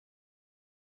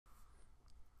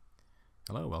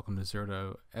Hello, welcome to 0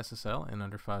 to SSL in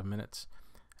under 5 minutes.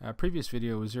 Previous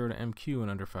video was 0 to MQ in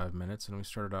under 5 minutes, and we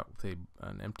started out with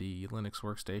an empty Linux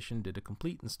workstation, did a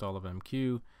complete install of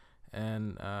MQ,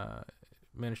 and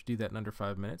managed to do that in under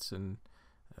 5 minutes. And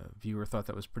a viewer thought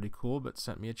that was pretty cool, but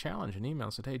sent me a challenge, an email,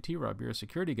 said, "Hey T.Rob, you're a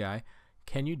security guy.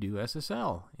 Can you do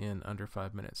SSL in under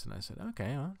 5 minutes?" And I said,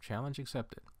 "Okay, challenge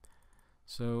accepted."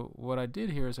 So what I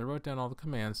did here is I wrote down all the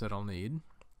commands that I'll need,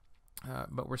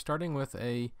 but we're starting with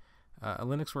a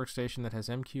Linux workstation that has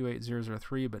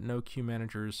MQ8003 but no Q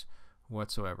managers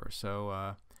whatsoever.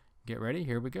 So get ready,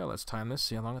 here we go. Let's time this,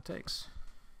 see how long it takes.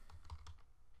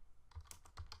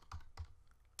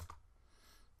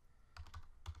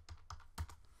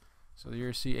 So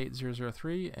here's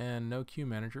C8003 and no Q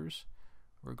managers.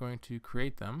 We're going to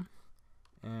create them,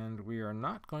 and we are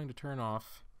not going to turn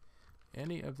off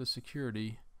any of the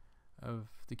security of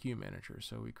the Q manager.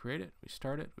 So we create it, we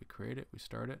start it, we create it, we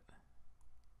start it.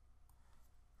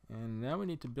 And now we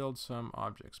need to build some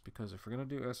objects, because if we're going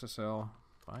to do SSL,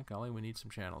 by golly, we need some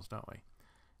channels, don't we?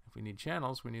 If we need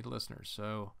channels, we need listeners.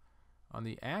 So on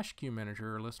the ASH Q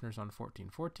manager, listeners on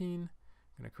 1414, I'm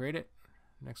going to create it.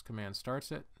 Next command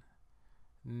starts it.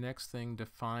 Next thing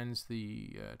defines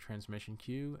the transmission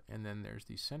queue, and then there's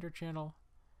the sender channel,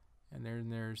 and then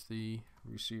there's the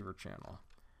receiver channel.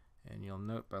 And you'll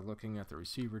note by looking at the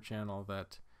receiver channel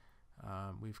that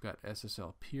we've got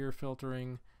SSL peer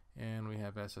filtering, and we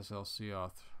have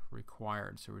SSLCIPH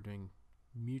required, so we're doing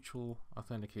mutual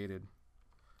authenticated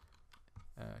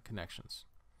connections.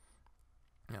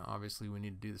 Now obviously we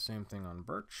need to do the same thing on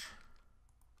Birch,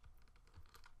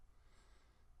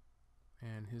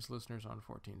 and his listeners on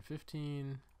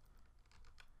 1415,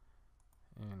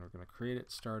 and we're going to create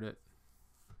it, start it.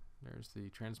 There's the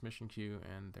transmission queue,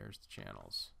 and there's the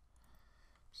channels.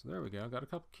 So there we go, got a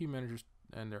couple queue managers,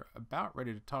 and they're about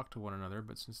ready to talk to one another,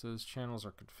 but since those channels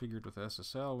are configured with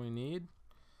SSL, we need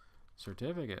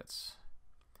certificates.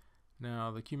 Now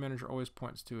the queue manager always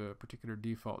points to a particular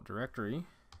default directory,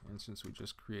 and since we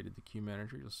just created the queue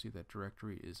manager, you'll see that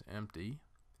directory is empty.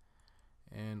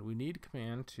 And we need a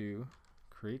command to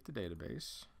create the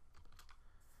database.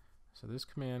 So this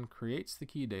command creates the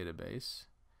key database.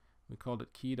 We called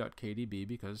it key.kdb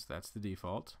because that's the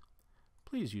default.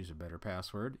 Please use a better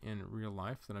password in real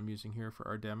life than I'm using here for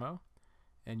our demo.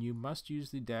 And you must use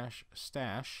the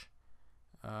 -stash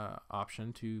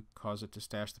option to cause it to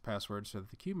stash the password so that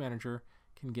the queue manager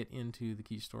can get into the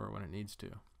key store when it needs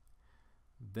to.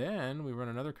 Then we run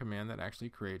another command that actually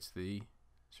creates the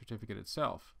certificate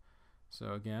itself.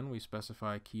 So again, we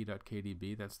specify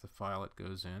key.kdb, that's the file it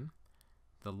goes in.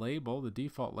 The label, the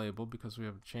default label, because we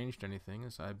haven't changed anything,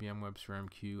 is IBM Web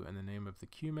StrmQ, and the name of the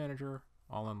queue manager,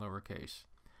 all in lowercase.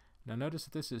 Now notice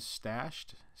that this is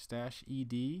stashed,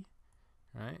 /ed,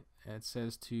 right? And it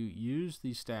says to use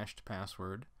the stashed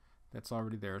password that's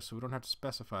already there, so we don't have to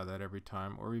specify that every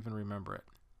time or even remember it.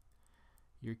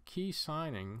 Your key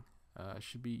signing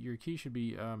should be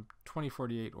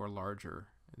 2048 or larger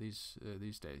these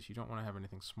days. You don't want to have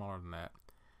anything smaller than that.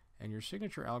 And your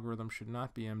signature algorithm should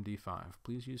not be MD5.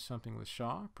 Please use something with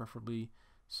SHA, preferably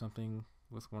something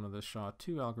with one of the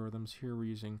SHA-2 algorithms. Here we're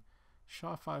using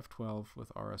SHA-512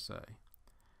 with RSA.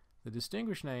 The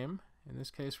distinguished name, in this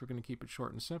case we're going to keep it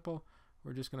short and simple.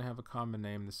 We're just going to have a common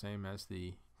name the same as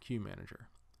the queue manager.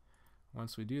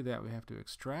 Once we do that, we have to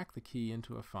extract the key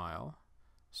into a file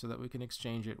so that we can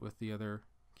exchange it with the other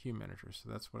queue manager. So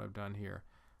that's what I've done here.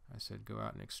 I said go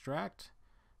out and extract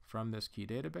from this key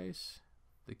database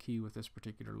the key with this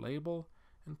particular label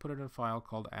and put it in a file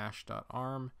called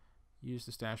ash.arm. Use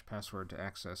the stash password to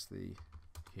access the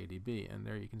KDB, and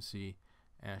there you can see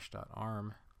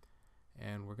ash.arm,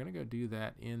 and we're going to go do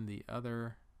that in the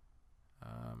other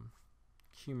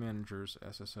queue manager's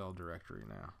SSL directory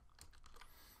now.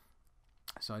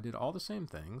 So I did all the same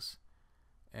things,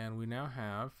 and we now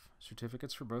have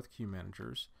certificates for both queue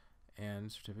managers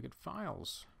and certificate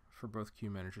files for both queue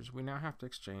managers. We now have to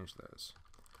exchange those.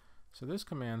 So this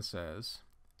command says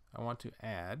I want to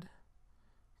add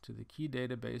to the key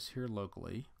database here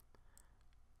locally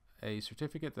a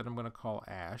certificate that I'm going to call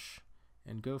ash,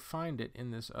 and go find it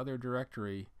in this other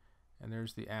directory, and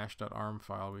there's the ash.arm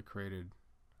file we created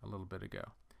a little bit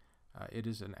ago. It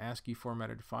is an ASCII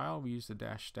formatted file. We use the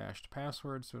 -stashed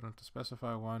password, so we don't have to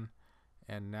specify one.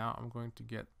 And now I'm going to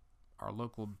get our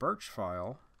local Birch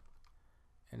file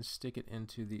and stick it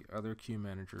into the other queue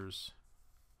manager's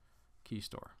key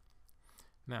store.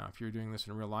 Now if you're doing this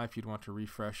in real life, you'd want to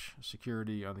refresh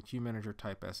security on the queue manager,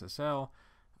 type SSL.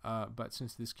 But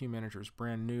since this queue manager is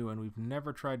brand new and we've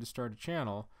never tried to start a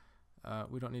channel,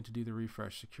 we don't need to do the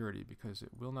refresh security because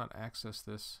it will not access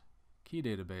this key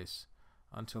database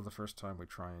until the first time we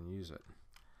try and use it.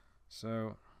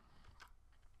 So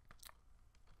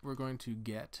we're going to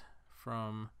get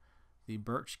from the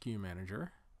BIRCH queue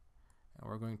manager, and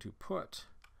we're going to put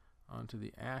onto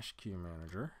the ASH queue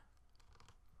manager,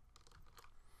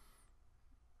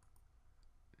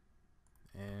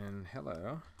 and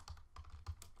hello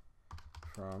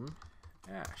from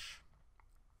ASH.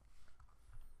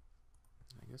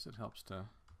 I guess it helps to,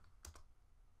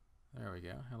 there we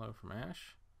go, hello from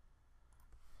ASH.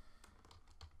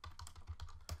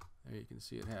 There you can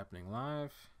see it happening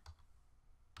live.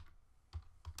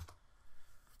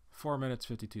 4 minutes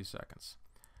 52 seconds.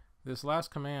 This last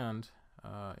command,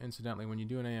 incidentally, when you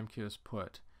do an AMQS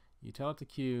put, you tell it the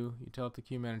queue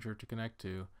manager to connect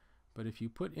to, but if you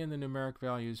put in the numeric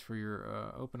values for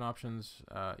your open options,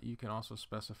 you can also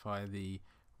specify the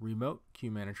remote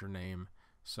queue manager name,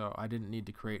 so I didn't need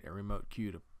to create a remote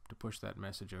queue to push that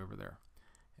message over there.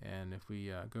 And if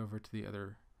we go over to the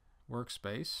other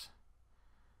workspace,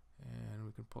 and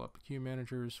we can pull up the queue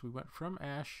managers, we went from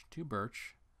ASH to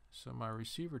BIRCH, so my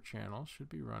receiver channel should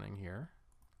be running here.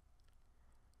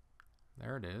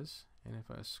 There it is, and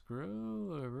if I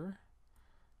scroll over,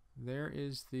 there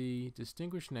is the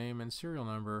distinguished name and serial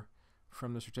number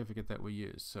from the certificate that we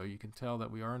use. So you can tell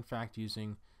that we are in fact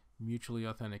using mutually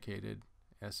authenticated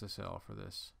SSL for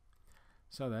this.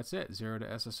 So that's it, 0 to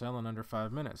SSL in under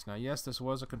 5 minutes. Now yes, this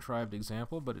was a contrived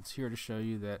example, but it's here to show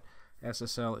you that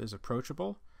SSL is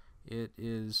approachable. It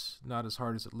is not as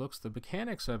hard as it looks. The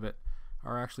mechanics of it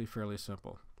are actually fairly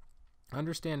simple.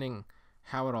 Understanding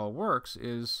how it all works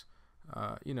is,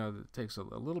 it takes a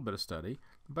little bit of study,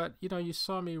 but you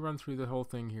saw me run through the whole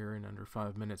thing here in under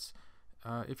 5 minutes.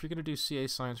 If you're going to do CA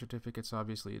signed certificates,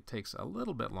 obviously it takes a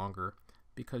little bit longer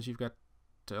because you've got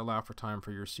to allow for time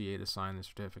for your CA to sign the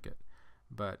certificate.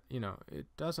 But it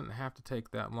doesn't have to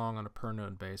take that long on a per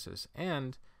node basis.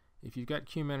 And if you've got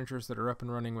queue managers that are up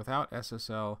and running without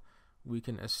SSL, we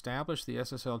can establish the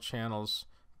SSL channels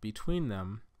between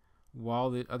them while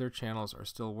the other channels are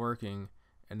still working,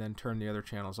 and then turn the other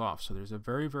channels off. So there's a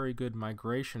very, very good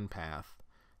migration path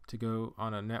to go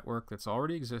on a network that's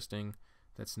already existing,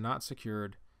 that's not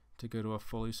secured, to go to a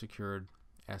fully secured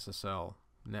SSL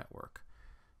network.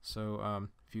 So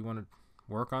if you want to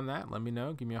work on that, let me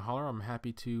know. Give me a holler. I'm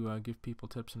happy to give people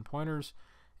tips and pointers.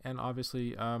 And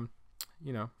obviously,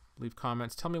 leave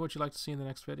comments. Tell me what you'd like to see in the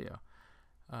next video.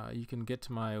 You can get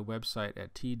to my website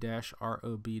at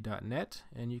t-rob.net,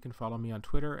 and you can follow me on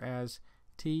Twitter as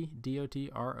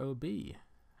TDOTROB.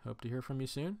 Hope to hear from you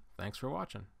soon. Thanks for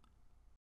watching.